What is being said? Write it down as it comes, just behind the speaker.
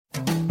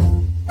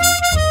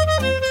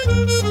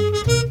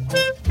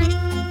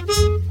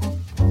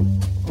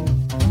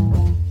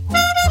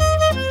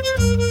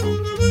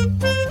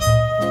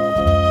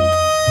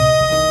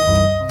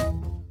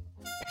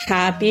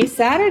Happy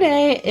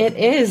Saturday. It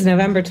is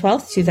November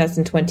 12th,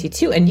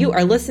 2022, and you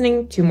are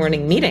listening to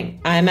Morning Meeting.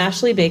 I'm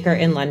Ashley Baker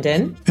in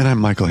London. And I'm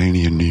Michael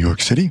Haney in New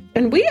York City.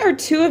 And we are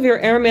two of your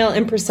airmail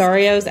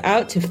impresarios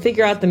out to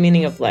figure out the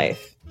meaning of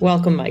life.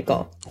 Welcome,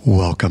 Michael.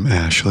 Welcome,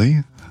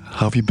 Ashley.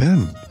 How have you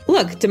been?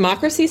 Look,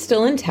 democracy's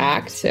still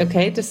intact,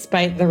 okay?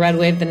 Despite the red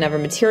wave that never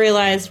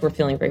materialized, we're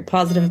feeling very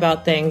positive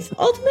about things.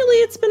 Ultimately,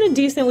 it's been a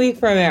decent week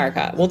for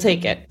America. We'll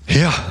take it.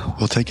 Yeah,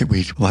 we'll take it.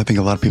 Well, I think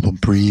a lot of people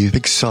breathe a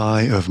big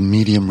sigh of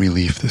medium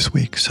relief this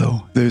week.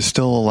 So there's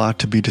still a lot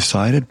to be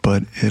decided,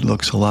 but it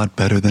looks a lot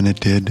better than it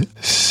did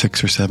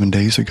 6 or 7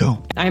 days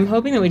ago. I'm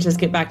hoping that we just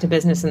get back to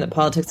business and that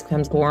politics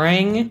becomes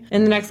boring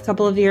in the next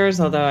couple of years,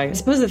 although I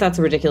suppose that's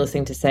a ridiculous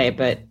thing to say,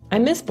 but I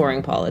miss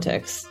boring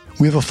politics.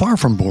 We have a far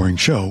from boring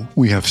show.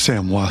 We have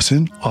Sam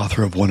Wasson,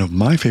 author of one of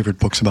my favorite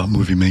books about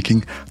movie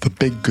making, The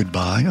Big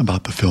Goodbye,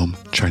 about the film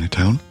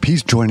Chinatown.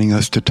 He's joining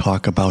us to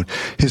talk about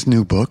his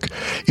new book.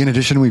 In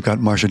addition, we've got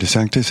Marsha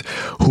DeSanctis,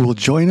 who will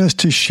join us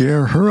to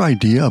share her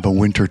idea of a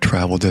winter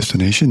travel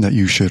destination that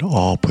you should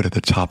all put at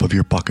the top of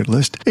your bucket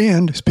list.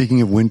 And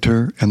speaking of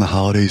winter and the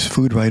holidays,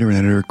 food writer and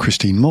editor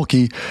Christine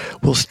Mulkey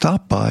will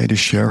stop by to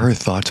share her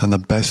thoughts on the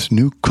best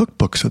new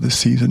cookbooks of the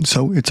season.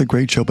 So it's a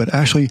great show. But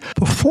Ashley,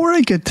 before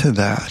I get to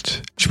that,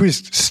 should we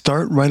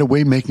start right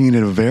away making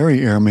it a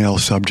very airmail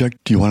subject?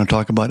 Do you want to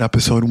talk about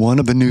episode 1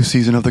 of the new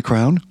season of The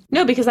Crown?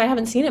 No, because I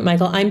haven't seen it,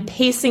 Michael. I'm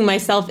pacing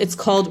myself. It's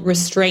called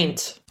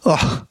Restraint.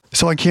 Oh,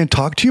 so I can't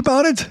talk to you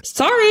about it?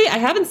 Sorry, I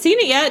haven't seen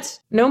it yet.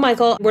 No,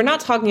 Michael, we're not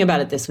talking about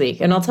it this week.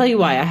 And I'll tell you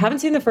why. I haven't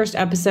seen the first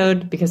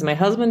episode because my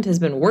husband has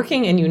been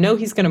working and you know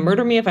he's going to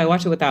murder me if I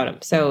watch it without him.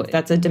 So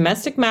that's a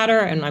domestic matter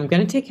and I'm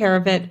going to take care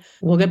of it.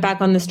 We'll get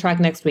back on this track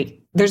next week.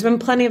 There's been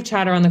plenty of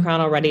chatter on The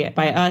Crown already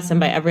by us and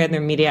by every other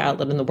media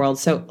outlet in the world.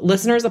 So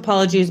listeners,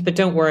 apologies, but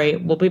don't worry.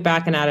 We'll be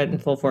back and at it in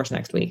full force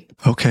next week.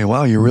 Okay.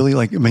 Wow. You're really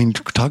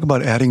talk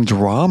about adding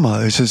drama.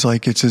 It's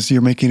just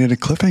you're making it a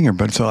cliffhanger.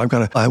 But so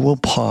I will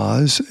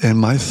pause and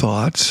my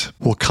thoughts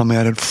will come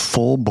at it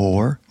full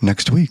bore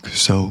next week.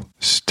 So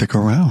stick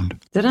around.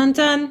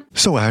 Dun-dun-dun.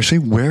 So Ashley,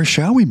 where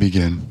shall we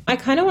begin? I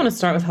kind of want to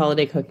start with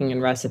holiday cooking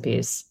and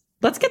recipes.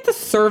 Let's get the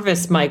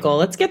service, Michael.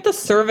 Let's get the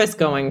service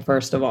going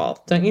first of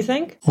all, don't you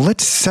think?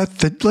 Let's set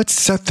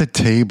the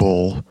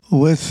table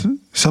with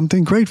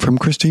something great from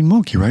Christine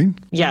Mulkey, right?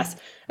 Yes.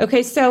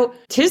 Okay, so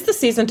 'tis the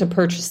season to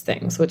purchase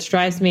things, which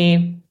drives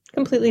me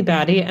completely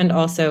batty and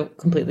also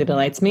completely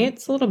delights me.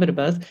 It's a little bit of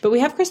both. But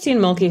we have Christine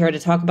Mulkey here to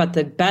talk about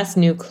the best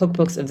new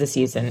cookbooks of the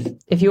season.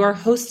 If you are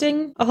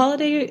hosting a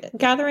holiday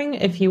gathering,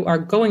 if you are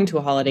going to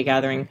a holiday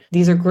gathering,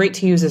 these are great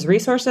to use as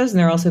resources and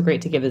they're also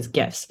great to give as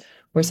gifts.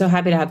 We're so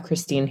happy to have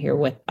Christine here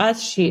with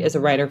us. She is a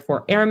writer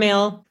for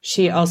Airmail.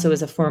 She also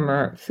is a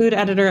former food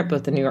editor at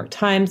both the New York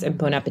Times and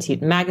Bon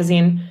Appetit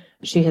magazine.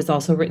 She has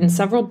also written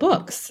several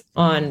books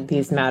on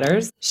these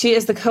matters. She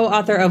is the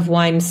co-author of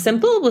Wine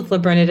Simple with Le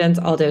Bernardin's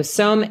Aldo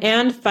Somme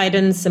and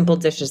Phaidon's Simple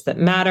Dishes That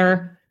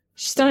Matter.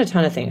 She's done a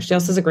ton of things. She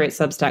also has a great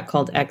Substack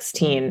called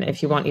X-Teen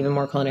if you want even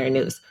more culinary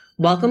news.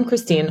 Welcome,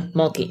 Christine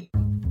Mulkey.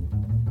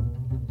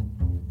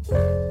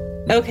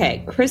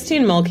 Okay,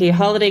 Christine Mulkey,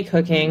 holiday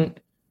cooking.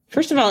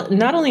 First of all,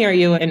 not only are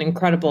you an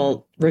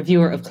incredible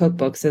reviewer of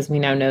cookbooks, as we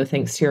now know,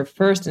 thanks to your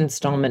first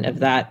installment of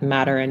that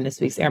matter in this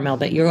week's Airmail,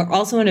 but you're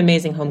also an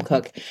amazing home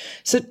cook.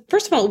 So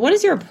first of all, what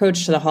is your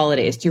approach to the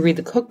holidays? Do you read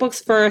the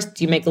cookbooks first?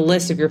 Do you make a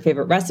list of your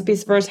favorite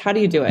recipes first? How do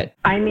you do it?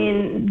 I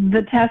mean,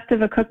 the test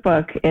of a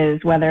cookbook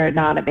is whether or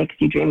not it makes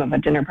you dream of a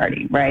dinner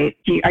party, right?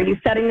 Are you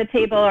setting the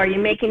table? Are you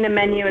making the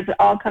menu? Is it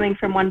all coming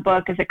from one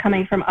book? Is it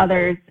coming from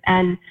others?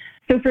 And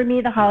so for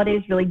me, the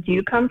holidays really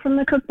do come from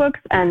the cookbooks,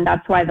 and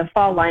that's why the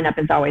fall lineup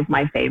is always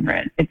my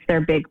favorite. It's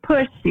their big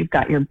push. You've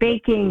got your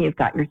baking, you've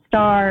got your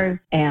stars,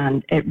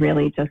 and it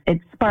really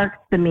it sparks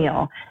the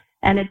meal.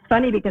 And it's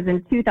funny because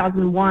in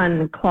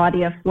 2001,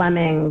 Claudia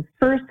Fleming's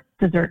first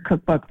dessert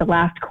cookbook, The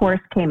Last Course,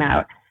 came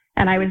out,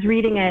 and I was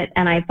reading it,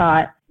 and I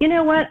thought, you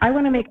know what? I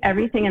want to make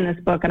everything in this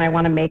book and I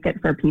want to make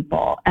it for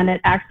people. And it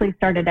actually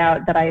started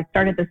out that I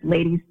started this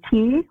ladies'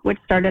 tea, which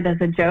started as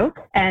a joke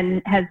and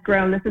has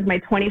grown. This is my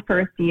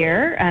 21st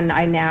year and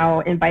I now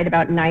invite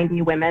about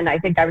 90 women. I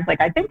think I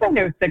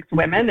know 6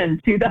 women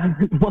in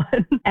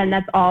 2001. And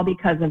that's all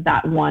because of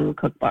that one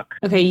cookbook.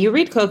 Okay, you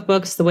read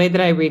cookbooks the way that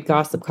I read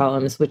gossip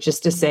columns, which is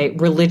to say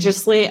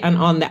religiously and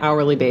on the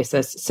hourly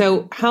basis.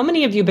 So how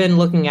many have you been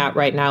looking at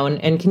right now?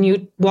 And can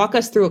you walk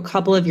us through a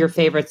couple of your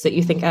favorites that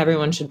you think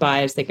everyone should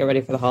buy as they get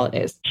ready for the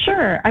holidays?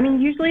 Sure. I mean,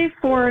 usually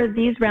for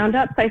these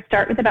roundups, I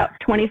start with about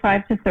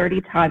 25 to 30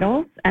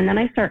 titles, and then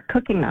I start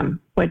cooking them,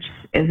 which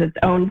is its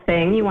own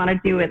thing. You want to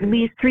do at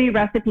least 3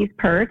 recipes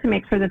per to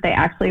make sure that they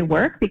actually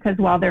work, because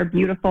while they're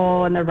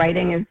beautiful and the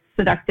writing is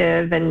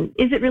seductive, and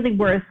is it really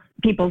worth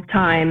people's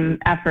time,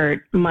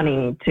 effort,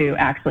 money to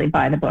actually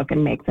buy the book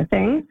and make the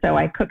thing? So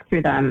I cook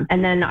through them,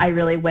 and then I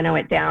really winnow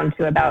it down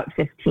to about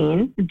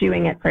 15.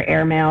 Doing it for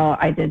Airmail,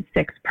 I did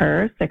 6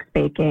 per, 6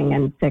 baking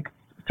and 6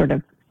 sort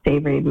of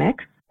savory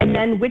mix. And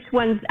then which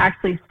ones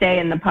actually stay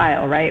in the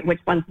pile, right? Which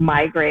ones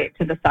migrate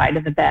to the side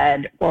of the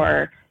bed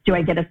or Do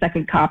I get a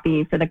second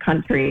copy for the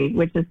country,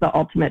 which is the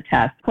ultimate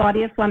test?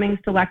 Claudia Fleming's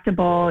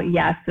Delectable,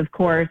 yes, of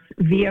course.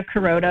 Via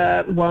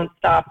Carota, Won't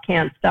Stop,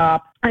 Can't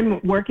Stop.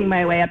 I'm working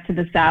my way up to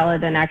the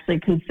salad and actually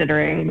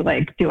considering,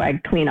 like, do I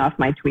clean off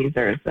my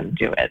tweezers and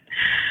do it?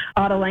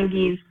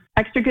 Ottolenghi's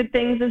Extra Good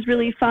Things is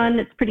really fun.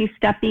 It's pretty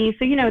steppy.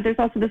 So, there's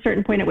also the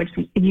certain point at which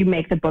you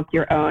make the book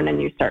your own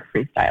and you start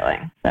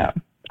freestyling. So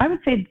I would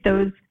say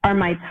those are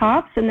my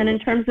tops. And then in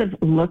terms of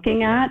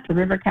looking at, the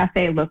River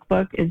Cafe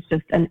Lookbook is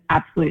just an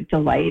absolute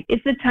delight.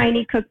 It's a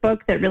tiny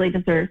cookbook that really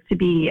deserves to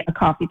be a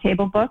coffee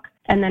table book.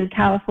 And then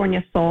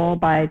California Soul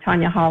by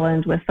Tanya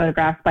Holland with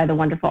photographs by the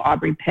wonderful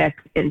Aubrey Pick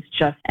is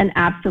just an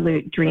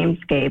absolute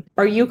dreamscape.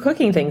 Are you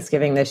cooking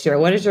Thanksgiving this year?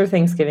 What is your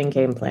Thanksgiving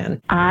game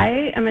plan?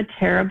 I am a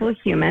terrible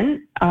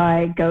human.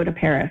 I go to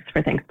Paris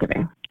for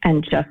Thanksgiving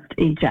and just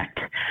eject.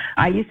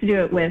 I used to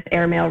do it with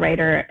airmail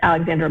writer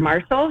Alexandra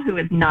Marshall, who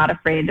is not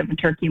afraid of a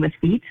turkey with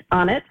feet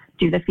on it.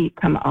 Do the feet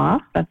come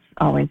off? That's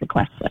always a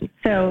question.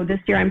 So this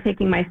year I'm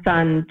taking my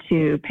son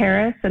to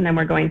Paris, and then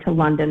we're going to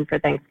London for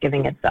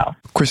Thanksgiving itself.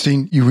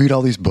 Christine, you read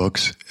all these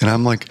books, and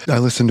I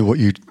listen to what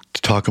you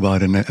talk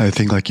about, and I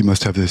think like you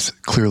must have this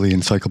clearly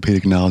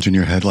encyclopedic knowledge in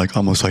your head, like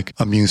almost like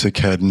a music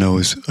head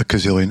knows a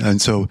gazillion.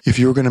 And so if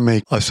you were going to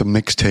make us a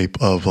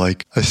mixtape of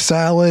like a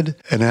salad,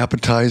 an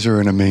appetizer,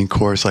 and a main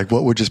course, like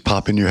what would just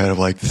pop in your head of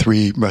like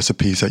 3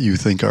 recipes that you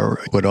think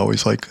would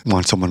always like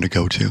want someone to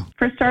go to?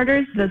 For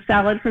starters, the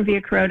salad from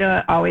Via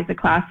Carota, always a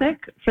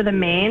classic. For the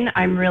main,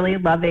 I'm really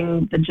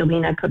loving the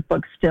Jelena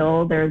cookbook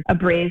still. There's a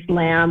braised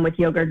lamb with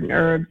yogurt and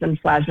herbs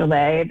and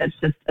flageolet. That's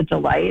just a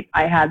delight.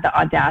 I had the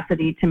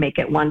audacity to make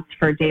it once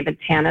for David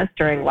Tanis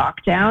during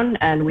lockdown,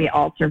 and we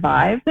all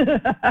survived.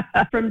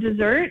 From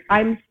dessert,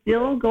 I'm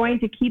still going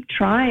to keep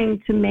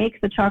trying to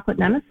make the chocolate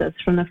nemesis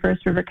from the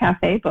first River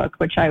Cafe book,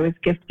 which I was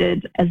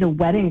gifted as a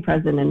wedding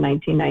present in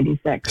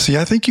 1996. See,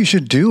 I think you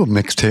should do a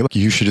mixtape.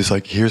 You should just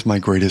like, here's my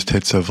greatest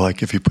hits of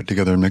like, if you put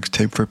together a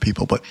mixtape for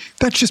people. But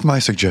that's just my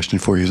suggestion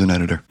for you as an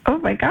editor. Oh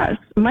my gosh,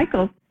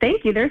 Michael,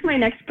 thank you. There's my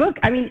next book.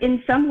 I mean,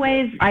 in some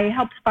ways, I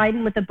helped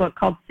Biden with a book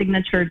called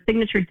Signature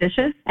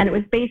Dishes. And it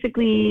was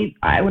basically,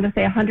 I want to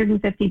say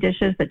 150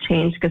 dishes that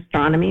changed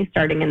gastronomy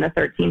starting in the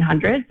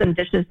 1300s, and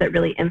dishes that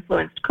really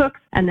influenced cooks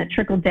and that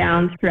trickled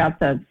down throughout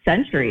the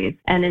centuries.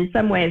 And in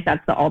some ways,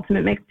 that's the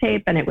ultimate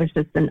mixtape. And it was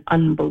just an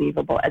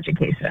unbelievable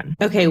education.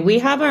 Okay, we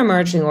have our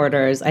marching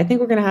orders. I think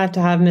we're going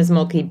to have Ms.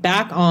 Mulkey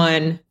back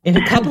on in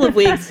a couple of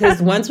weeks,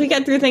 because once we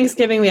get through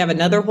Thanksgiving, we have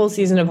another whole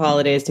season of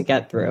holidays to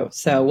get through.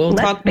 So we'll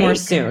talk more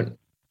soon.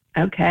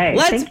 Okay.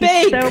 Let's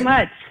bake. Thank you so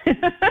much.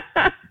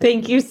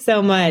 Thank you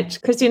so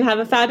much. Christine, have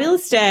a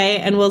fabulous day,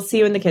 and we'll see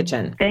you in the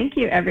kitchen. Thank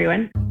you,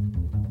 everyone.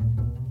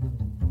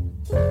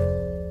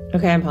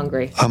 Okay, I'm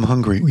hungry. I'm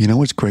hungry. You know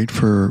what's great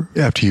for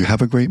after you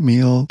have a great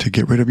meal, to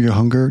get rid of your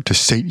hunger, to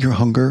sate your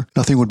hunger?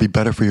 Nothing would be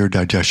better for your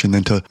digestion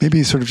than to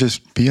maybe sort of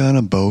just be on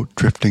a boat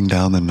drifting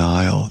down the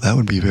Nile. That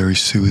would be very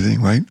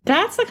soothing, right?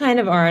 That's the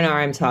kind of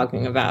R&R I'm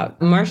talking about.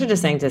 Marcia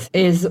DeSanctis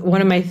is one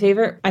of my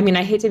favorite, I mean,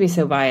 I hate to be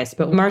so biased,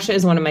 but Marcia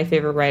is one of my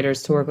favorite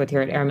writers to work with here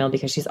at Airmail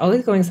because she's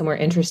always going somewhere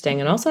interesting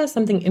and also has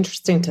something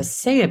interesting to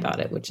say about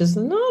it, which is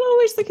not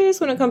always the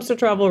case when it comes to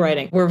travel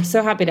writing. We're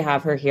so happy to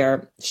have her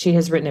here. She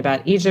has written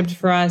about Egypt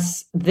for us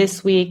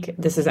this week.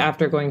 This is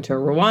after going to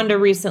Rwanda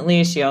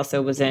recently. She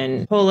also was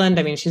in Poland.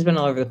 I mean, she's been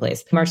all over the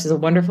place. Marcia is a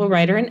wonderful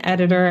writer and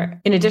editor.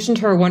 In addition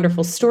to her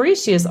wonderful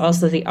stories, she is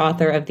also the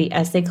author of the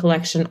essay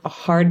collection, A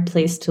Hard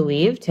Place to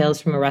Leave,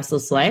 Tales from a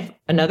Restless Life.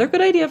 Another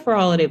good idea for a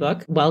holiday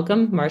book.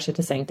 Welcome, Marcia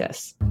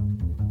DeSanctis.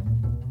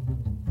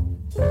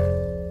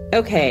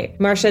 Okay,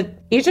 Marcia,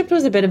 Egypt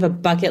was a bit of a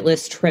bucket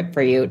list trip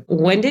for you.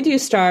 When did you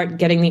start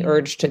getting the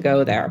urge to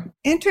go there?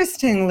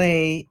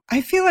 Interestingly,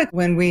 I feel like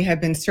when we have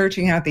been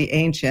searching out the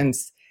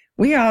ancients,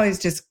 we always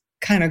just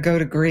kind of go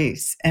to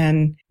Greece.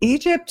 And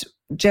Egypt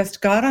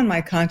just got on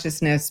my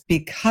consciousness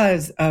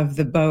because of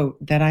the boat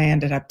that I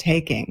ended up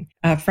taking.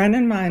 A friend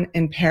of mine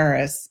in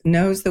Paris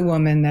knows the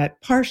woman that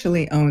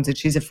partially owns it.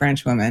 She's a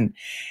French woman.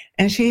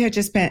 And she had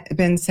just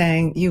been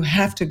saying, you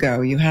have to go,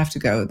 you have to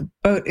go. The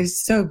boat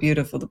is so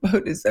beautiful. The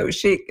boat is so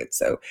chic. It's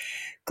so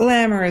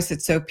glamorous.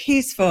 It's so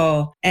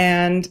peaceful.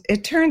 And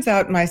it turns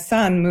out my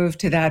son moved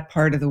to that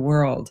part of the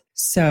world.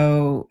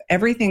 So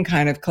everything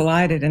kind of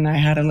collided and I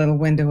had a little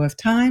window of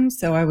time.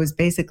 So I was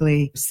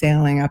basically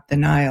sailing up the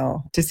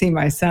Nile to see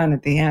my son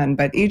at the end.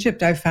 But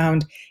Egypt I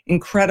found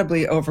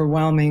incredibly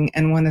overwhelming.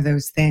 And one of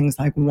those things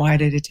like, why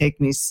did it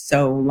take me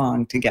so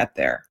long to get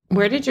there?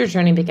 Where did your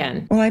journey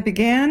begin? Well, I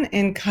began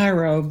in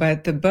Cairo,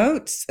 but the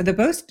boats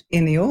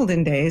in the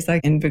olden days,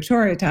 like in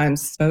Victoria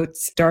times,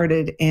 boats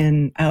started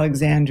in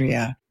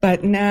Alexandria.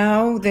 But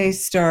now they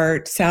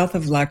start south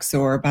of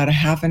Luxor, about a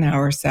half an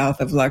hour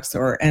south of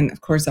Luxor. And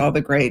of course,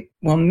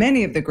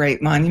 many of the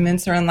great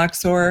monuments are in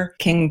Luxor.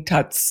 King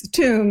Tut's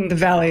tomb, the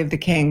Valley of the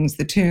Kings,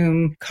 the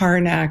tomb,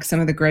 Karnak, some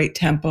of the great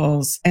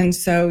temples. And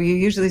so you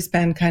usually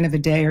spend kind of a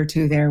day or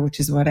two there, which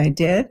is what I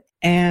did.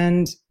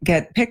 and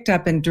get picked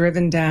up and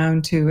driven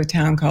down to a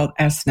town called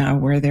Esna,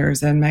 where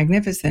there's a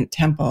magnificent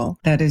temple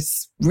that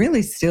is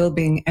really still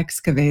being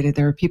excavated.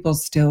 There are people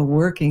still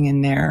working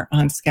in there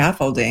on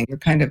scaffolding. You're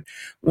kind of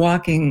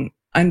walking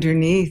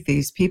underneath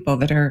these people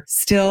that are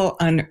still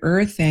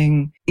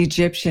unearthing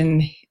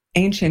Egyptian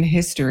ancient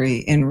history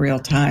in real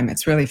time.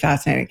 It's really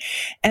fascinating.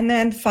 And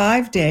then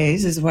 5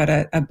 days is what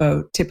a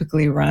boat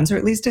typically runs, or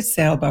at least a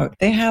sailboat.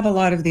 They have a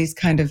lot of these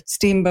kind of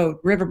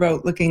steamboat,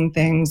 riverboat looking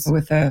things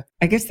with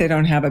I guess they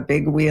don't have a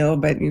big wheel,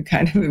 but you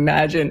kind of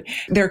imagine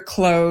they're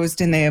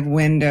closed and they have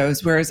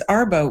windows, whereas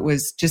our boat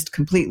was just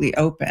completely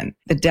open.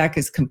 The deck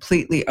is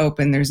completely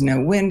open. There's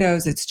no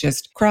windows. It's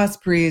just cross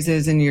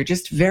breezes and you're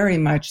just very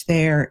much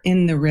there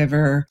in the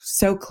river,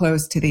 so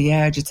close to the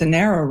edge. It's a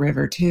narrow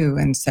river too.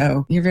 And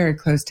so you're very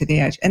close to the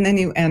edge. And then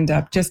you end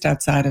up just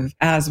outside of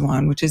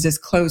Aswan, which is as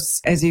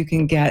close as you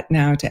can get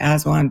now to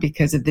Aswan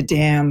because of the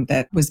dam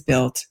that was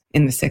built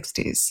in the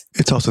 60s.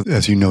 It's also,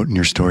 as you note in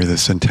your story, the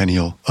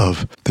centennial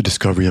of the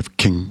discovery of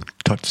King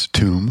Tut's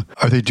tomb.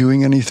 Are they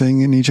doing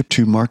anything in Egypt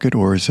to mark it,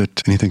 or is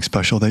it anything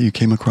special that you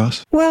came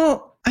across?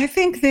 Well, I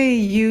think they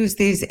use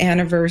these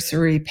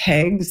anniversary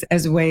pegs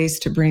as ways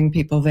to bring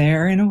people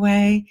there in a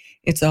way.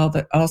 It's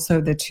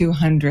also the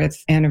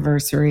 200th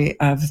anniversary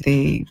of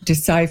the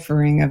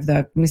deciphering of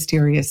the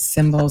mysterious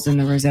symbols in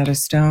the Rosetta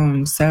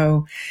Stone.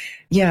 So,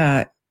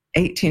 yeah,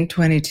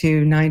 1822,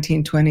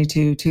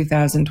 1922,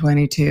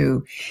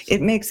 2022.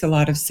 It makes a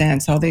lot of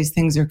sense. All these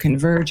things are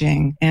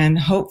converging and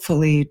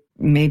hopefully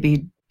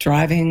maybe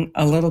driving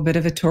a little bit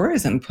of a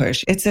tourism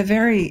push. It's a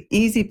very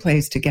easy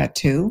place to get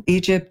to.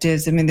 Egypt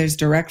is, there's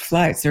direct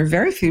flights. There are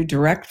very few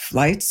direct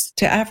flights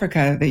to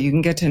Africa that you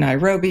can get to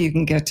Nairobi, you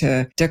can get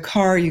to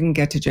Dakar, you can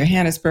get to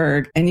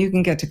Johannesburg, and you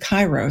can get to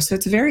Cairo. So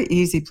it's a very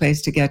easy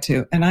place to get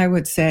to. And I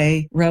would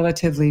say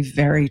relatively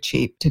very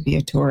cheap to be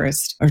a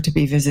tourist or to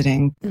be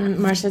visiting.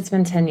 Marcia, it's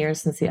been 10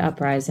 years since the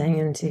uprising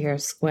in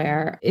Tahrir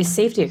Square. Is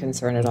safety a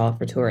concern at all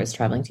for tourists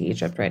traveling to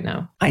Egypt right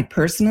now? I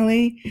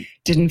personally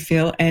didn't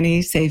feel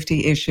any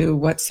safety issue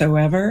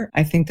whatsoever.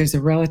 I think there's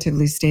a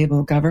relatively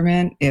stable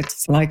government.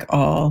 It's like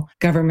all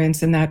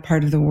governments in that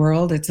part of the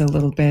world. It's a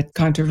little bit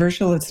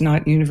controversial. It's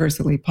not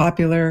universally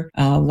popular.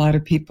 A lot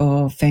of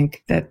people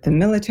think that the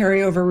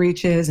military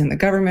overreaches and the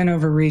government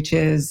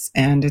overreaches,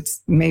 and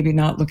it's maybe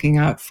not looking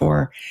out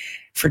for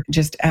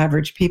just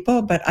average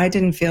people, but I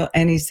didn't feel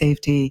any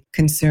safety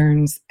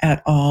concerns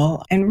at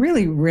all, and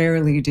really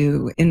rarely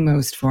do in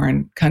most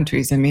foreign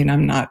countries.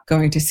 I'm not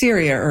going to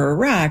Syria or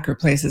Iraq or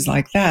places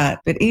like that,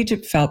 but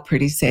Egypt felt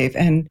pretty safe.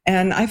 And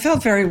I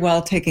felt very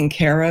well taken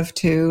care of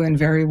too, and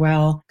very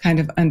well kind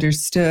of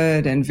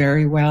understood and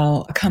very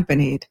well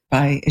accompanied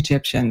by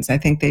Egyptians. I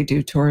think they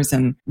do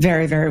tourism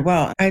very, very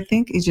well. I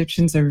think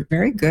Egyptians are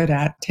very good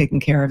at taking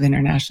care of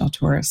international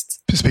tourists.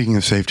 Speaking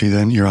of safety,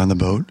 then, you're on the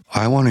boat.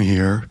 I want to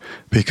hear,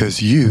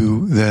 because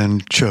you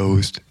then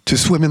chose to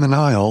swim in the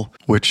Nile,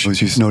 which,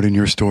 as you noted in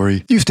your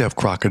story, used to have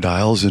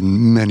crocodiles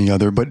and many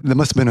other, but that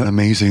must have been an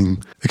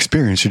amazing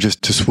experience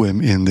to swim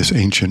in this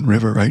ancient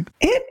river, right?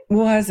 It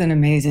was an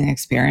amazing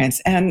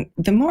experience. And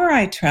the more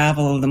I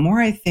travel, the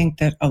more I think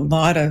that a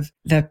lot of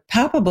the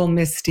palpable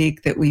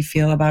mystique that we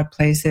feel about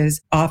places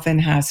often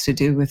has to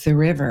do with the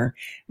river.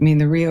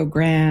 The Rio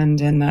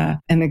Grande and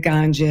the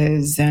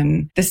Ganges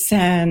and the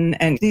Seine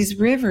and these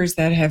rivers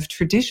that have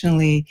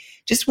traditionally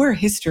just where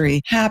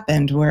history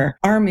happened, where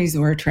armies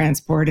were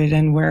transported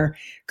and where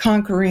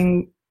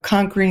conquering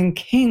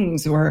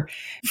kings were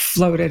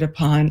floated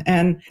upon.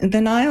 And the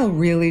Nile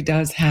really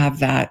does have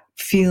that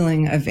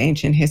feeling of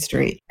ancient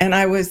history. And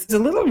I was a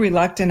little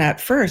reluctant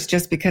at first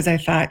just because I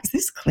thought, is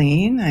this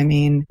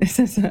clean? This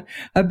is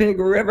a big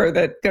river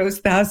that goes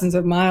thousands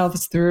of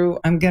miles through,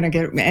 I'm going to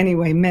get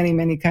anyway, many,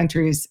 many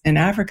countries in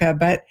Africa.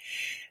 But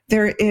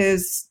there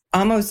is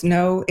almost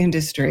no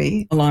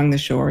industry along the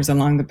shores,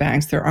 along the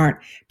banks. There aren't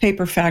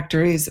paper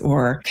factories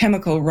or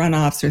chemical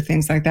runoffs or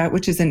things like that,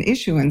 which is an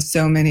issue in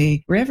so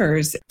many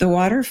rivers. The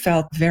water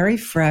felt very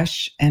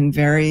fresh and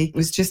it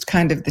was just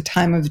kind of the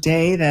time of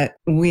day that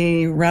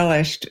we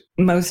relished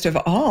most of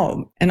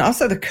all. And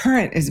also the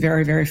current is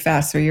very, very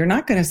fast. So you're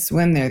not going to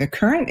swim there. The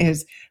current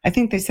is, I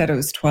think they said it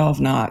was 12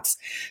 knots.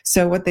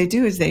 So what they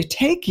do is they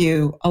take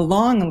you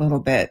along a little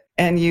bit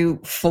and you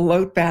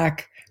float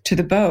back to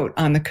the boat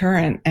on the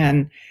current,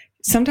 and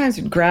sometimes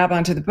you'd grab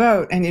onto the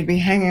boat and you'd be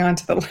hanging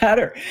onto the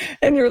ladder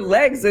and your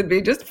legs would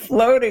be just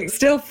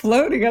still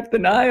floating up the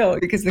Nile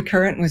because the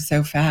current was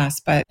so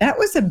fast. But that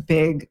was a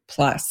big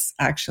plus,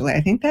 actually.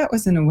 I think that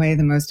was in a way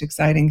the most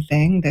exciting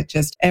thing, that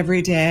just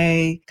every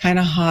day, kind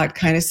of hot,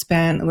 kind of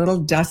spent, a little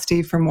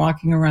dusty from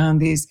walking around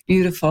these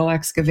beautiful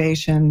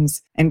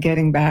excavations and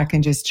getting back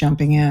and just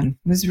jumping in.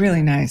 It was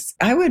really nice.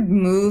 I would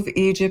move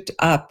Egypt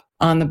up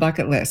on the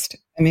bucket list.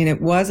 I mean,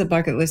 it was a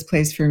bucket list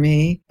place for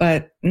me,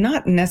 but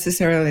not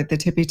necessarily at the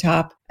tippy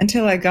top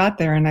until I got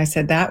there and I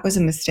said, that was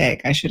a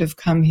mistake. I should have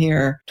come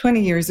here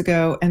 20 years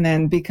ago and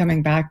then be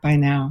coming back by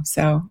now.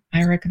 So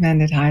I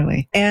recommend it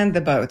highly. And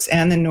the boats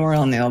and the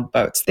Noral Nil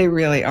boats. They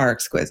really are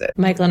exquisite.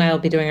 Michael and I will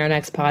be doing our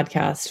next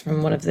podcast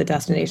from one of the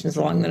destinations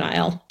along the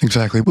Nile.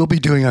 Exactly. We'll be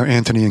doing our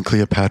Antony and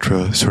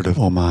Cleopatra sort of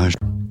homage.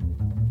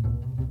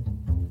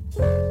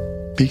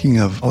 Speaking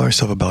of all our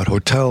stuff about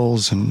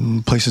hotels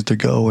and places to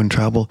go and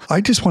travel,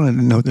 I just wanted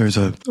to note there's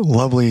a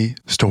lovely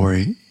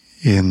story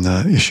in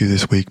the issue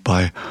this week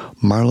by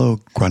Marlo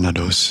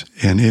Granados.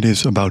 And it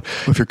is about,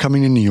 if you're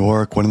coming to New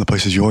York, one of the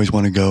places you always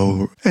want to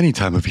go any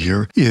time of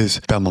year is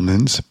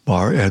Bemelman's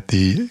Bar at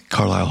the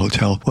Carlisle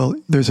Hotel. Well,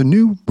 there's a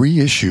new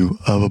reissue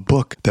of a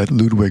book that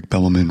Ludwig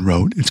Bemelman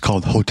wrote. It's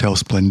called Hotel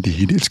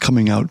Splendide. It's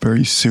coming out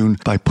very soon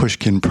by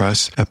Pushkin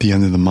Press at the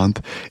end of the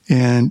month.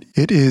 And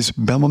it is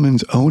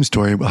Bemelman's own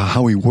story about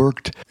how he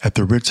worked at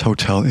the Ritz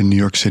Hotel in New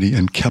York City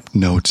and kept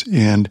notes.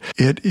 And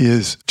it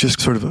is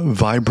just sort of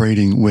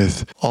vibrating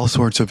with all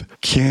sorts of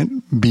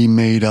can't be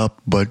made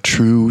up but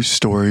true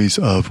stories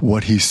of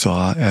what he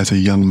saw as a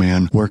young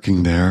man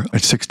working there.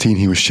 At 16,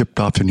 he was shipped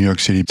off to New York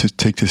City to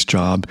take this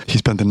job. He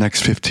spent the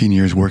next 15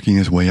 years working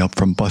his way up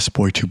from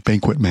busboy to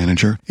banquet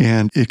manager.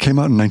 And it came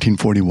out in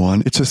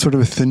 1941. It's a sort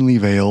of a thinly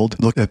veiled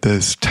look at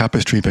this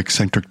tapestry of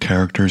eccentric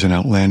characters and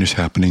outlandish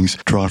happenings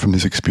drawn from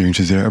his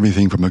experiences there.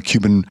 Everything from a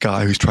Cuban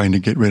guy who's trying to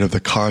get rid of the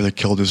car that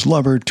killed his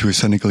lover to a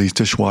Senegalese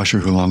dishwasher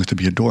who longs to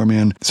be a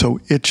doorman. So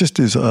it just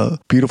is a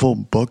beautiful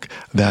book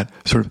that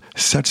sort of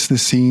sets the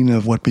scene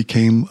of what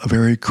became a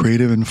very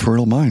creative and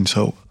fertile mind.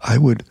 So I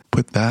would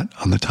put that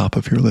on the top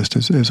of your list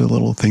as a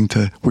little thing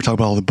we're talking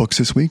about all the books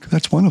this week.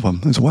 That's one of them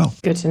as well.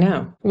 Good to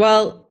know.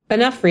 Well,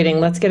 enough reading.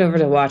 Let's get over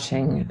to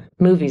watching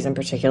movies in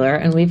particular.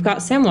 And we've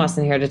got Sam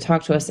Wasson here to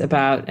talk to us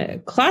about a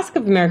classic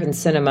of American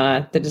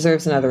cinema that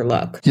deserves another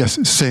look.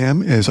 Yes,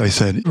 Sam, as I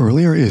said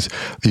earlier, is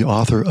the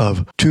author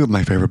of two of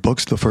my favorite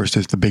books. The first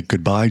is The Big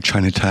Goodbye,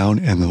 Chinatown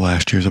and the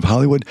Last Years of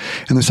Hollywood.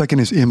 And the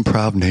second is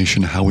Improv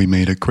Nation, How We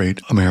Made a Great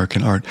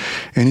American Art.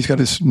 And he's got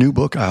his new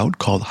book out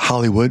called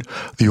Hollywood,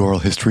 The Oral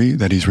History,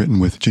 that he's written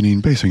with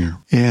Janine Basinger.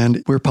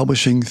 And we're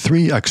publishing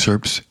 3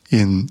 excerpts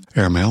in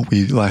Airmail.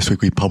 Last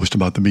week we published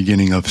about the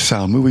beginning of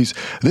sound movies.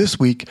 This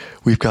week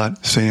we've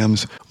got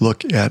Sam's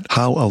look at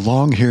how a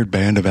long-haired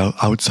band of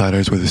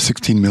outsiders with a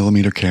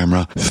 16-millimeter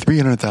camera,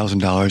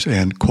 $300,000,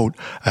 and, quote,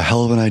 a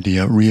hell of an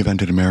idea,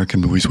 reinvented American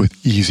movies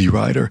with Easy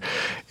Rider.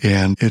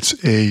 And it's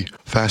a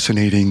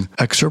fascinating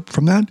excerpt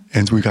from that.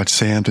 And we've got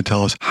Sam to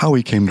tell us how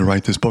he came to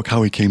write this book,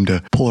 how he came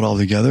to pull it all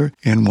together,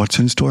 and what's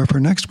in store for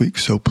next week.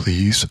 So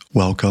please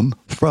welcome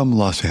from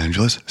Los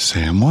Angeles,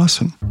 Sam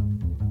Wasson.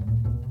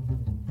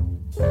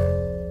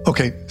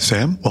 Okay,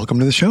 Sam, welcome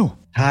to the show.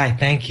 Hi,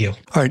 thank you.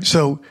 All right,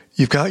 so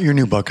you've got your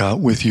new book out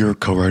with your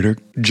co-writer,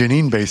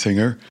 Janine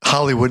Basinger,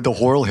 Hollywood, The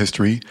Oral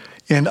History.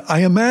 And I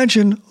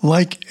imagine,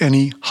 like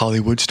any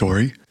Hollywood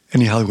story,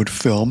 any Hollywood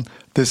film,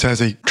 this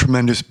has a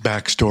tremendous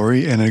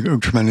backstory and a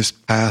tremendous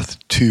path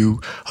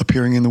to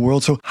appearing in the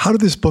world. So how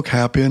did this book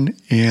happen?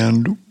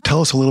 And tell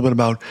us a little bit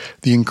about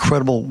the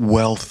incredible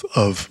wealth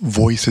of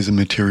voices and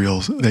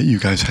materials that you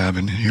guys have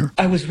in here.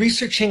 I was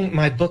researching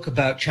my book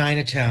about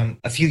Chinatown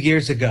a few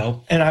years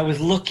ago, and I was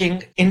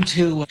looking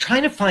into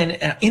trying to find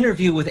an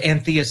interview with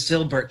Anthea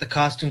Silbert, the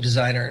costume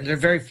designer. And there are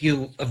very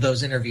few of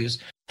those interviews.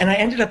 And I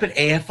ended up at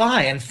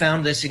AFI and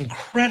found this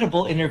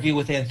incredible interview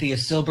with Anthea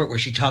Silbert where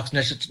she talks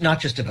not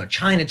just about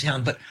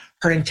Chinatown, but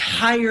her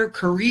entire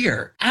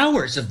career,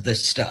 hours of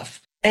this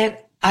stuff. And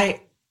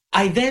I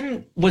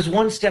then was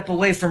one step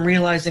away from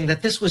realizing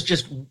that this was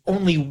just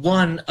only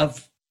one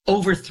of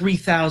over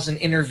 3,000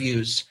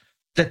 interviews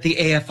that the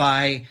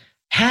AFI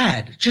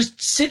had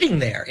just sitting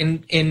there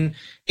in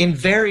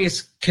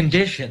various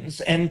conditions.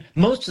 And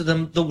most of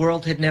them the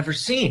world had never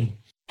seen.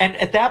 And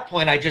at that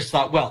point, I just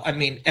thought, well, I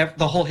mean,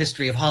 the whole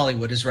history of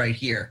Hollywood is right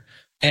here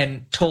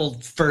and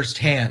told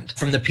firsthand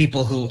from the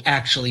people who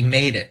actually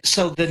made it.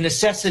 So the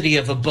necessity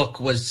of a book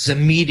was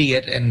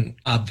immediate and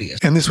obvious.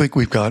 And this week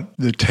we've got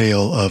the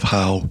tale of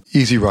how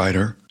Easy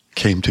Rider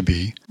came to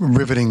be.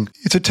 Riveting.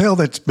 It's a tale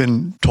that's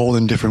been told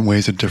in different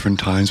ways at different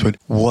times, but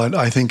what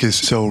I think is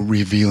so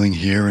revealing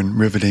here and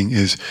riveting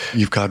is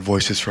you've got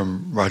voices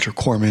from Roger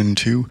Corman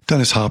to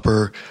Dennis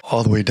Hopper,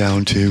 all the way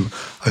down to,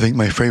 I think,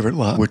 my favorite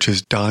line, which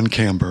is Don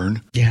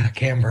Camburn. Yeah,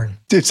 Camburn.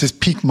 It's this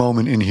peak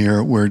moment in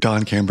here where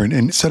Don Camburn,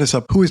 and set us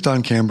up, who is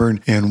Don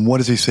Camburn and what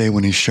does he say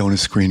when he's shown a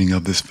screening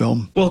of this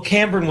film? Well,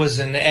 Camburn was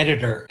an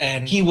editor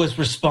and he was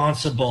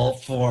responsible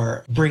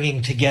for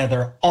bringing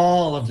together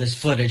all of this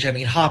footage. I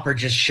mean, Hopper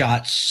just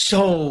shot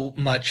so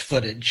much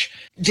footage,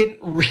 didn't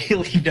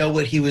really know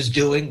what he was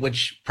doing,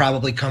 which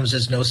probably comes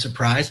as no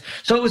surprise.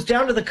 So it was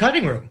down to the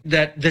cutting room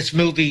that this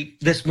movie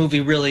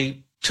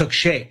really took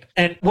shape.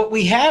 And what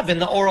we have in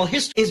the oral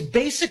history is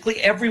basically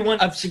everyone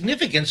of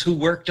significance who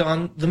worked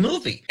on the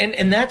movie. And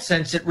in that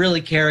sense, it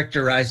really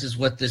characterizes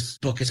what this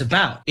book is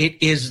about.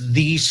 It is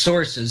the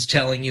sources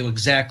telling you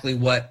exactly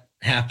what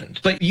happened.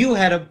 But you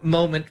had a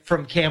moment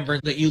from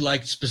Cameron that you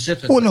liked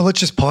specifically. Well, no, let's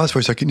just pause for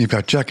a second. You've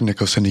got Jack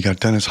Nicholson, you've got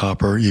Dennis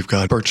Hopper, you've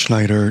got Bert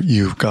Schneider,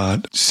 you've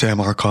got Sam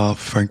Arkoff,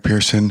 Frank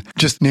Pearson,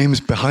 just names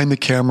behind the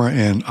camera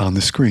and on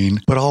the screen.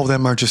 But all of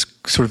them are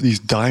just sort of these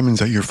diamonds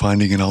that you're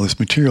finding in all this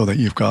material that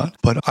you've got.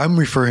 But I'm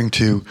referring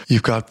to,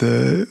 you've got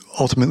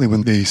ultimately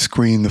when they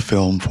screen the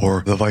film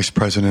for the vice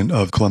president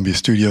of Columbia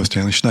Studios,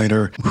 Stanley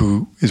Schneider,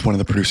 who is one of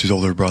the producer's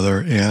older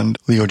brother, and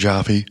Leo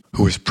Jaffe,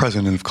 who is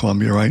president of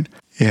Columbia, right?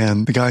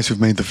 And the guys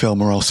who've made the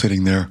film are all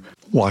sitting there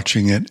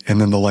watching it, and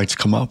then the lights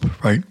come up,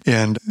 right?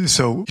 And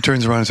so he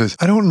turns around and says,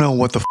 I don't know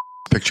what the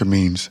picture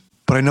means,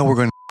 but I know we're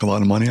going to a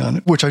lot of money on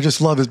it, which I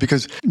just love is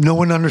because no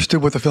one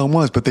understood what the film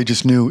was, but they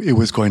just knew it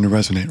was going to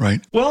resonate,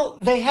 right? Well,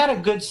 they had a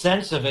good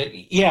sense of it.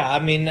 Yeah, I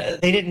mean,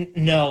 they didn't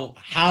know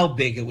how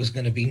big it was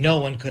going to be. No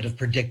one could have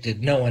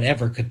predicted, no one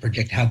ever could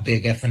predict how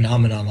big a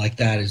phenomenon like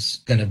that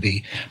is going to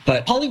be.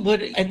 But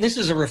Hollywood, and this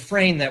is a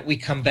refrain that we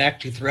come back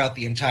to throughout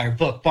the entire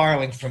book,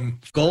 borrowing from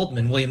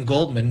William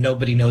Goldman,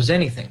 nobody knows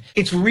anything.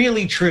 It's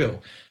really true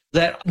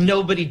that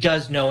nobody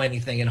does know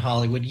anything in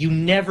Hollywood. You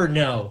never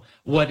know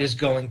what is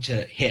going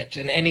to hit.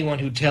 And anyone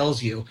who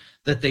tells you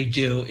that they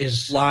do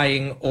is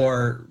lying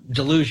or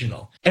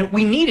delusional. And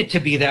we need it to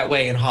be that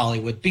way in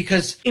Hollywood,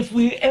 because if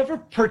we ever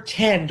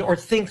pretend or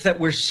think that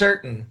we're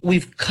certain,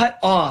 we've cut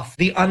off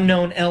the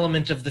unknown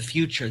element of the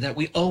future that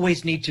we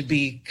always need to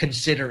be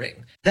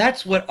considering.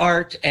 That's what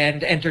art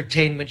and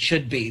entertainment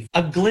should be,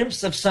 a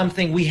glimpse of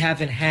something we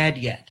haven't had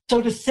yet.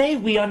 So to say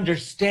we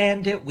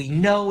understand it, we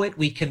know it,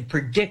 we can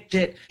predict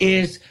it,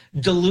 is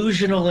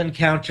delusional and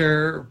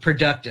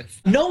counterproductive.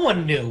 No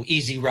one knew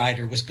Easy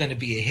Rider was going to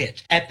be a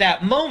hit. At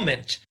that moment,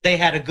 they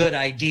had a good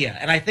idea,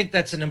 and I think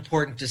that's an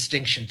important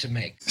distinction to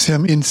make.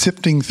 Sam, in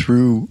sifting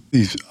through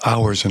these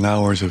hours and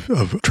hours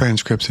of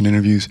transcripts and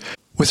interviews,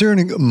 was there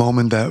any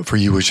moment that for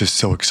you was just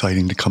so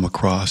exciting to come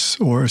across,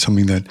 or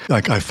something that,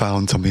 like, I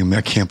found something,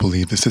 I can't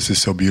believe this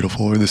is so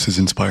beautiful, or this is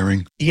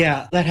inspiring?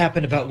 Yeah, that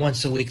happened about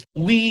once a week.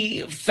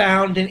 We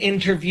found an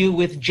interview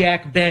with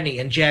Jack Benny,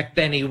 and Jack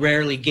Benny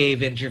rarely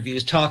gave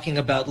interviews, talking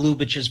about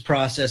Lubitsch's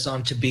process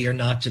on To Be or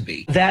Not to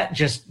Be. That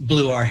just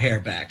blew our hair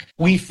back.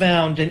 We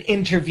found an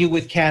interview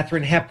with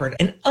Katharine Hepburn,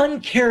 an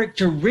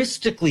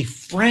uncharacteristically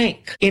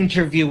frank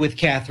interview with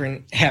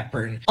Katharine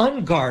Hepburn,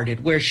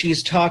 unguarded, where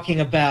she's talking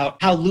about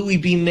how Louis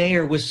B.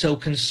 Mayer was so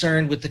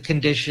concerned with the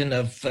condition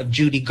of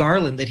Judy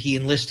Garland that he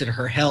enlisted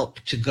her help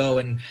to go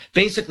and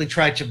basically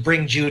tried to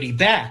bring Judy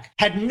back.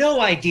 Had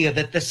no idea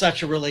that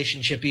such a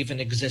relationship even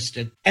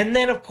existed. And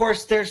then, of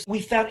course, we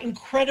found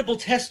incredible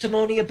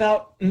testimony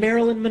about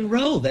Marilyn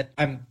Monroe that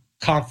I'm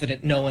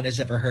confident no one has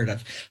ever heard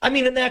of. I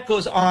mean, and that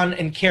goes on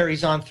and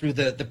carries on through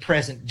the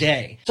present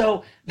day.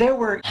 So there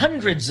were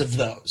hundreds of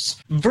those.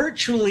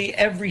 Virtually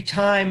every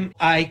time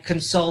I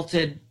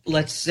consulted,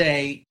 let's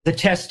say, the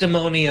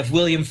testimony of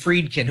William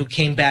Friedkin, who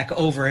came back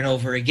over and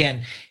over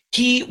again,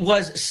 he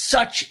was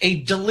such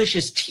a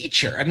delicious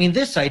teacher. I mean,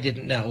 this I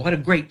didn't know. What a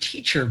great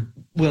teacher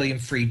William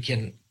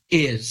Friedkin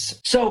is.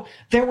 So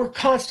there were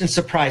constant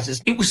surprises.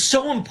 It was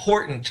so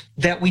important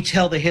that we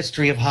tell the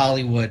history of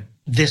Hollywood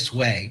this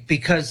way,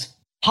 because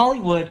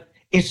Hollywood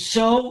is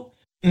so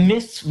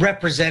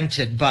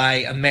misrepresented by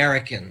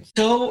Americans,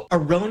 so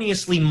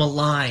erroneously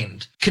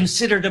maligned,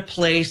 considered a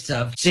place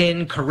of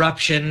sin,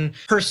 corruption,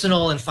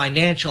 personal and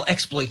financial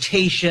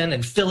exploitation,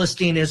 and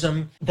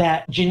Philistinism,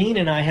 that Janine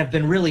and I have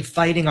been really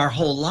fighting our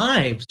whole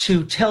lives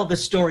to tell the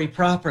story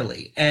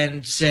properly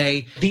and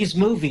say, these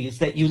movies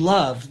that you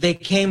love, they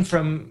came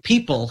from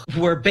people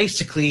who are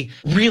basically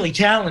really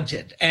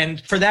talented,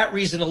 and for that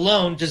reason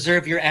alone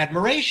deserve your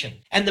admiration.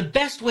 And the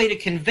best way to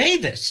convey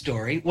this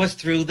story was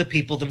through the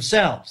people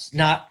themselves.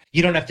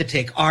 You don't have to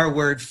take our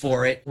word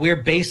for it.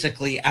 We're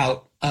basically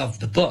out of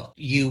the book.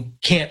 You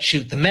can't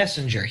shoot the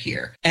messenger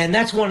here. And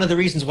that's one of the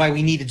reasons why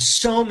we needed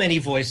so many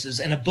voices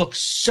and a book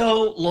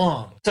so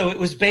long. So it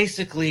was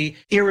basically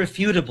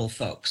irrefutable,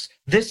 folks.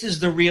 This is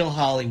the real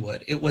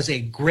Hollywood. It was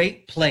a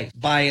great place,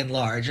 by and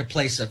large, a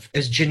place of,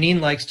 as Janine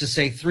likes to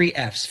say, 3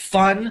 F's: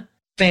 fun,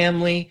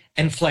 family,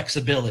 and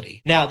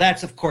flexibility. Now,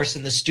 that's, of course,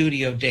 in the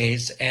studio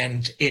days,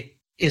 and it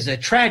is a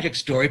tragic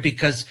story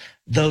because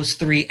those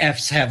 3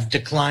 F's have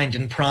declined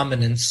in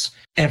prominence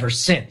ever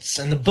since.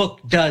 And the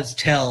book does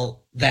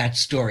tell that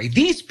story.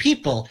 These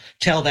people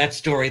tell that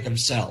story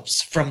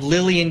themselves, from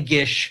Lillian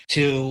Gish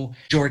to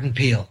Jordan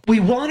Peele. We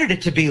wanted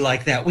it to be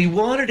like that. We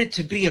wanted it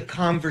to be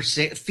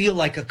feel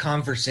like a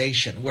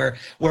conversation where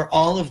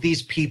all of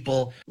these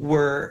people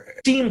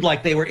seemed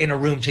like they were in a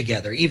room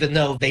together, even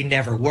though they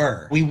never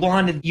were. We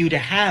wanted you to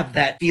have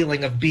that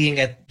feeling of being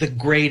at the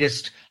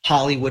greatest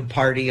Hollywood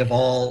party of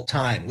all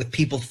time, with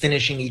people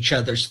finishing each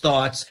other's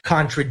thoughts,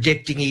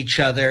 contradicting each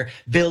other,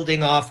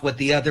 building off what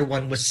the other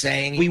one was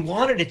saying. We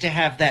wanted it to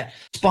have that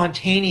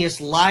spontaneous,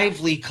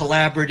 lively,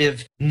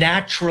 collaborative,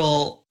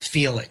 natural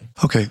feeling.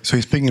 Okay, so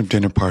speaking of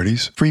dinner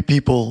parties, 3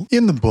 people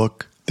in the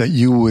book that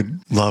you would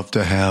love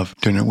to have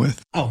dinner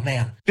with. Oh,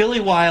 man. Billy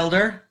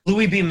Wilder,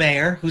 Louis B.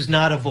 Mayer, who's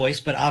not a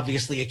voice, but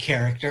obviously a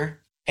character,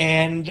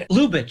 and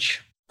Lubitsch.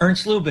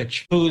 Ernst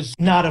Lubitsch, who's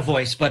not a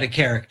voice but a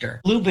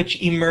character.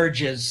 Lubitsch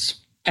emerges,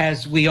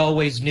 as we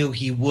always knew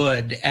he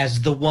would,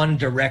 as the one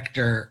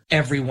director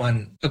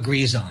everyone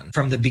agrees on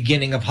from the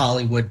beginning of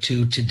Hollywood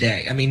to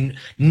today. I mean,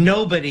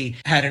 nobody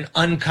had an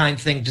unkind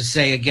thing to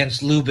say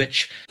against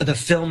Lubitsch, the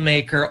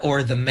filmmaker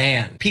or the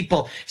man.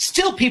 People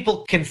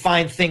can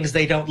find things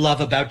they don't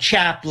love about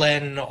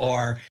Chaplin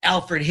or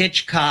Alfred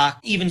Hitchcock,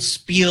 even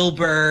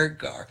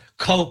Spielberg or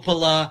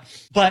Coppola,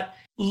 but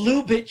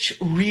Lubitsch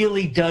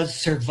really does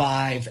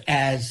survive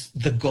as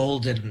the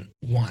golden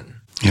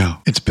one. Yeah.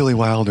 It's Billy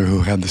Wilder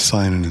who had the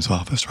sign in his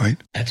office, right?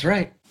 That's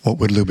right. What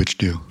would Lubitsch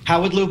do?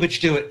 How would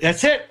Lubitsch do it?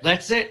 That's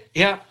it.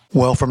 Yeah.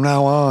 Well, from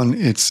now on,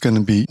 it's going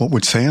to be, what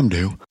would Sam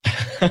do?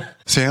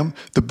 Sam,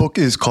 the book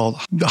is called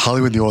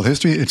Hollywood, the Oral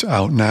History. It's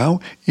out now.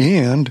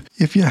 And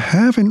if you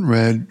haven't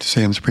read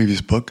Sam's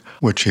previous book,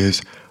 which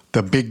is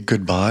The Big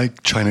Goodbye,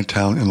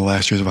 Chinatown in the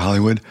Last Years of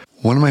Hollywood,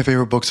 one of my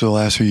favorite books of the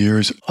last few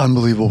years,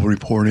 unbelievable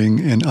reporting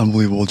and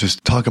unbelievable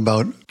just talk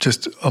about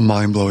just a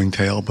mind-blowing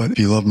tale. But if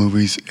you love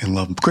movies and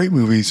love great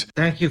movies,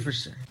 thank you for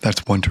saying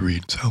that's one to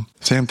read. So,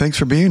 Sam, thanks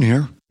for being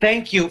here.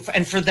 Thank you.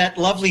 And for that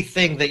lovely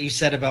thing that you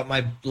said about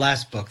my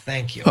last book.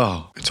 Thank you.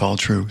 Oh, it's all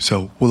true.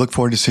 So we'll look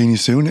forward to seeing you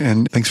soon.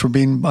 And thanks for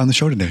being on the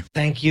show today.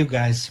 Thank you,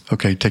 guys.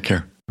 Okay, take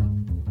care.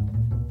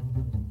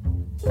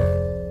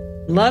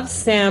 Love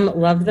Sam,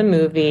 love the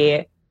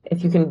movie.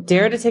 If you can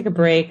dare to take a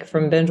break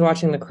from binge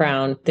watching The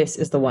Crown, this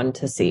is the one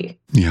to see.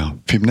 Yeah.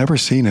 If you've never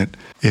seen it,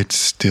 it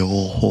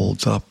still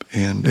holds up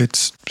and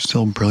it's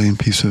still a brilliant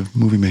piece of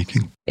movie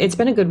making. It's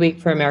been a good week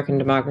for American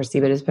democracy,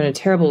 but it's been a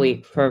terrible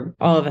week for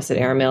all of us at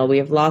Airmail. We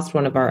have lost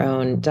one of our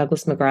own.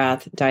 Douglas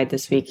McGrath died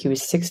this week. He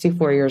was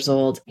 64 years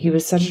old. He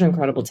was such an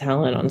incredible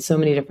talent on so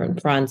many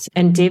different fronts.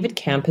 And David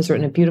Kemp has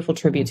written a beautiful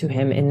tribute to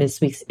him in this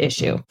week's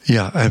issue.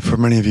 Yeah, for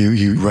many of you,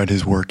 you read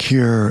his work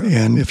here.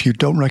 And if you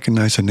don't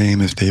recognize the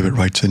name as David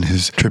writes in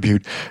his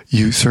tribute,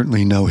 you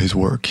certainly know his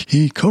work.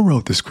 He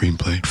co-wrote the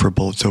screenplay for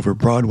Bullets Over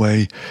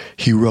Broadway.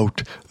 He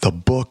wrote the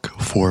book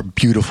for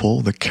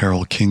Beautiful, the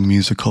Carole King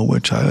musical,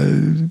 which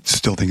I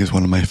still think is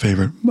one of my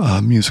favorite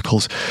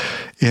musicals.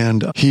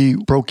 And he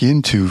broke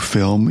into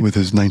film with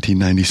his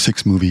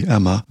 1996 movie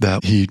Emma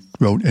that he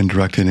wrote and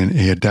directed, and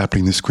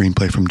adapting the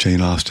screenplay from Jane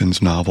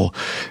Austen's novel.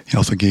 He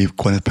also gave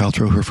Gwyneth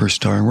Paltrow her first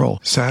starring role.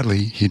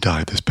 Sadly, he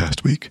died this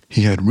past week.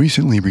 He had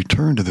recently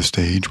returned to the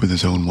stage with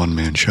his own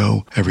one-man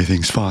show,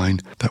 Everything's Fine,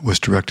 that was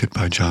directed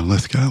by John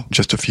Lithgow.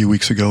 Just a few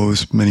weeks ago,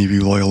 as many of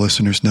you loyal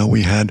listeners know,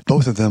 we had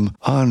both of them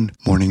on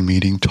Morning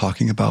Meeting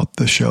talking about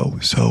the show.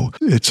 So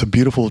it's a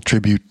beautiful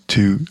tribute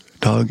to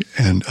Doug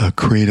and a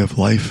creative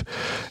life.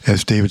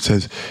 As David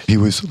says, he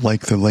was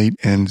like the late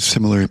and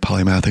similarly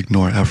polymathic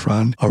Nora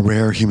Ephron, a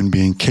rare human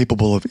being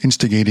capable of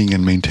instigating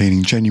and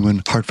maintaining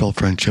genuine, heartfelt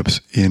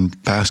friendships in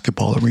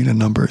basketball arena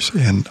numbers.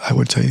 And I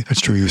would say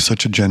that's true. He was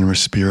such a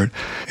generous spirit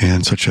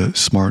and such a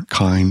smart,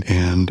 kind,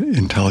 and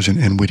intelligent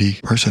and witty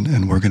person,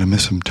 and we're going to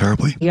miss him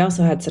terribly. He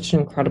also had such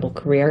an incredible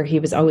career. He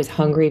was always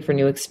hungry for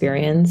new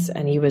experience,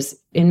 and he was,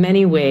 in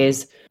many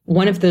ways,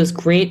 one of those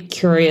great,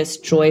 curious,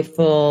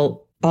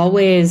 joyful,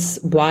 always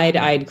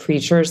wide-eyed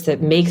creatures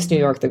that makes New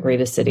York the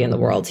greatest city in the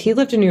world. He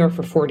lived in New York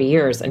for 40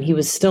 years, and he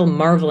was still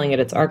marveling at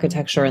its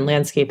architecture and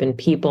landscape and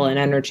people and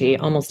energy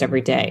almost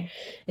every day,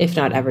 if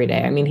not every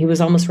day. I mean, he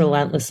was almost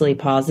relentlessly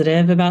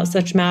positive about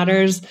such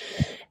matters.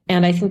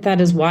 And I think that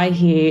is why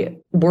he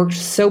worked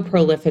so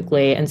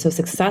prolifically and so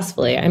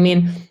successfully. I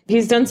mean,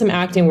 he's done some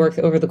acting work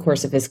over the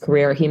course of his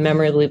career. He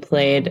memorably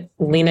played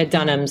Lena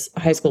Dunham's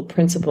high school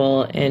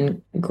principal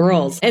in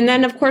Girls. And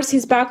then, of course,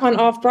 he's back on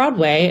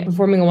Off-Broadway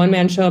performing a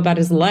one-man show about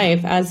his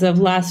life as of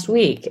last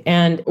week.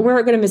 And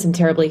we're going to miss him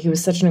terribly. He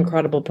was such an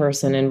incredible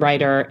person and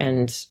writer,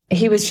 and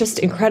he was just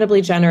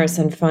incredibly generous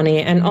and funny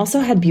and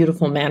also had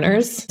beautiful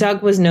manners.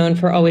 Doug was known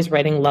for always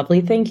writing lovely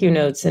thank you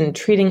notes and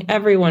treating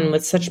everyone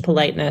with such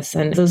politeness.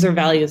 And those are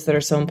values that are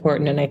so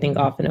important and I think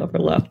often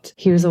overlooked.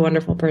 He was a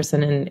wonderful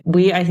person, and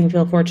we, I think,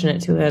 feel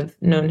fortunate to have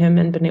known him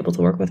and been able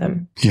to work with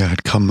him. Yeah,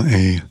 I'd come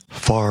a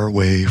far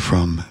way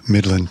from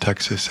Midland,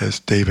 Texas,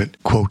 as David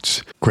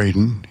quotes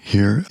Graydon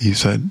here. He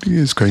said,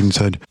 as Graydon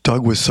said,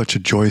 Doug was such a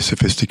joy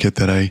sophisticate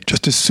that I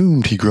just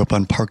assumed he grew up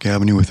on Park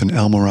Avenue with an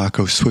El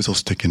Morocco swizzle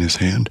stick in his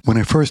hand. When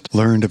I first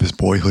learned of his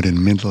boyhood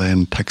in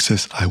Midland,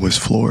 Texas, I was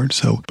floored.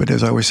 But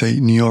as I always say,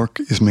 New York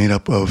is made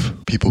up of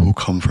people who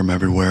come from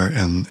everywhere,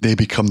 and they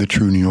become the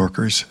true New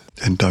Yorkers.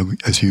 And Doug,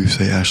 as you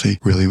say, Ashley,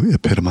 really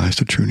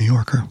epitomized a true New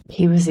Yorker.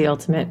 He was the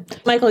ultimate.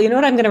 Michael, you know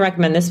what I'm going to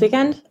recommend this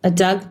weekend? A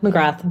Doug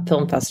McGrath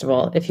Film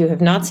Festival. If you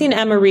have not seen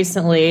Emma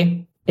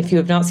recently, if you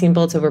have not seen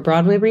Bullets Over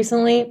Broadway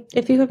recently,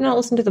 if you have not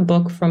listened to the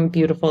book from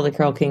Beautiful, the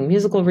Carole King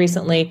musical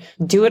recently,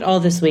 do it all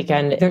this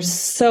weekend. They're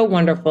so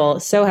wonderful,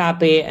 so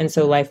happy, and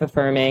so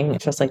life-affirming,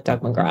 just like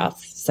Doug McGrath.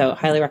 So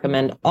highly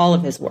recommend all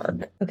of his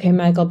work. Okay,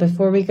 Michael,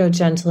 before we go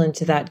gentle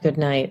into that good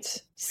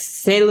night,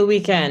 c'est le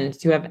weekend.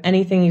 Do you have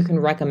anything you can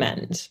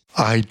recommend?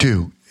 I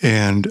do.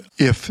 And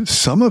if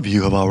some of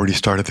you have already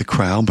started The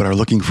Crown but are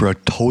looking for a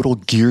total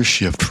gear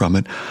shift from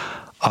it,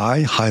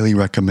 I highly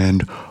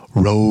recommend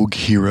Rogue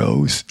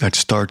Heroes that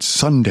starts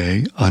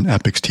Sunday on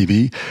Epix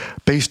TV,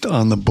 based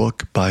on the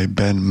book by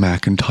Ben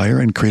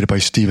McIntyre and created by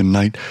Stephen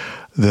Knight,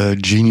 the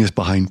genius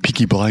behind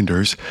Peaky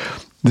Blinders.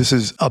 This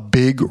is a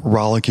big,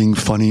 rollicking,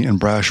 funny, and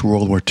brash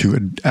World War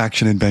II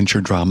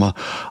action-adventure drama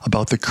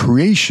about the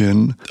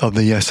creation of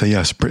the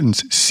SAS,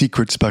 Britain's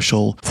secret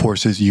special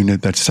forces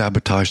unit that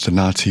sabotaged the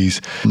Nazis,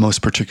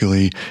 most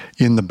particularly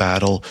in the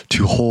battle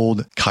to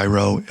hold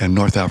Cairo and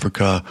North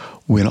Africa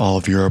when all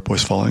of Europe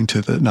was falling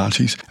to the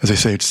Nazis. As I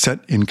say, it's set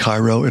in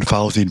Cairo. It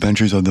follows the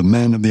adventures of the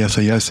men of the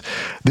SAS.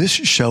 This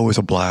show is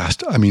a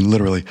blast. I mean,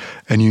 literally.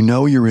 And you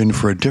know you're in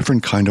for a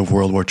different kind of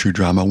World War II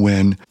drama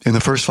when, in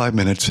the first 5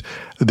 minutes,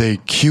 they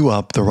cue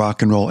up the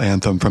rock and roll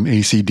anthem from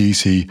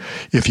AC/DC.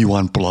 If you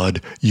want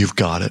blood, you've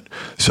got it.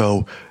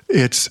 So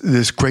it's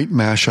this great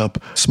mashup,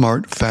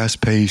 smart,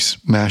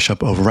 fast-paced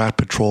mashup of Rat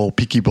Patrol,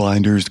 Peaky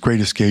Blinders, Great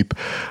Escape,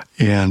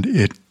 and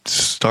it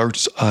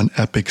starts on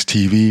Epix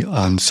TV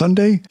on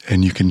Sunday,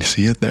 and you can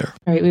see it there.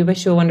 All right, we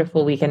wish you a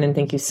wonderful weekend, and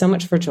thank you so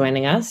much for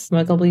joining us.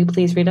 Michael, will you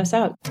please read us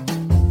out?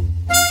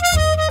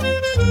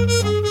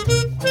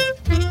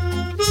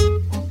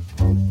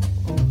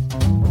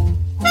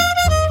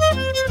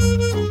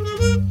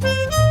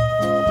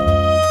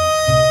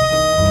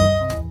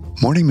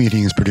 Morning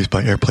Meeting is produced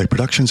by Airplay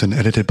Productions and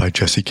edited by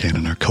Jesse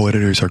Cannon. Our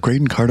co-editors are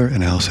Graydon Carter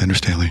and Alexander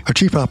Stanley. Our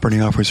chief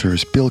operating officer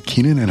is Bill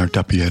Keenan, and our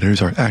deputy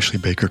editors are Ashley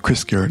Baker,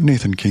 Chris Garrett,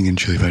 Nathan King, and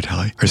Julie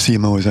Vitale. Our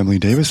CMO is Emily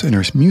Davis, and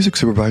our music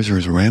supervisor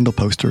is Randall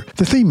Poster.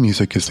 The theme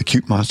music is The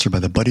Cute Monster by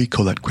the Buddy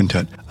Collette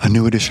Quintet. A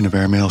new edition of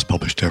Airmail is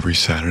published every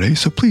Saturday,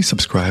 so please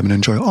subscribe and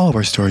enjoy all of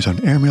our stories on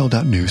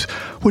airmail.news,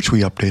 which we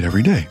update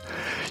every day.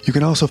 You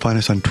can also find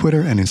us on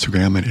Twitter and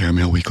Instagram at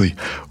Airmail Weekly.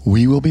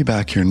 We will be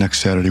back here next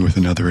Saturday with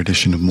another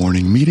edition of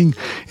Morning Meeting.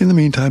 In the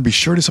meantime, be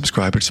sure to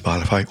subscribe at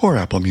Spotify or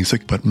Apple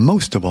Music. But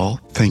most of all,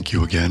 thank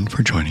you again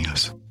for joining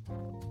us.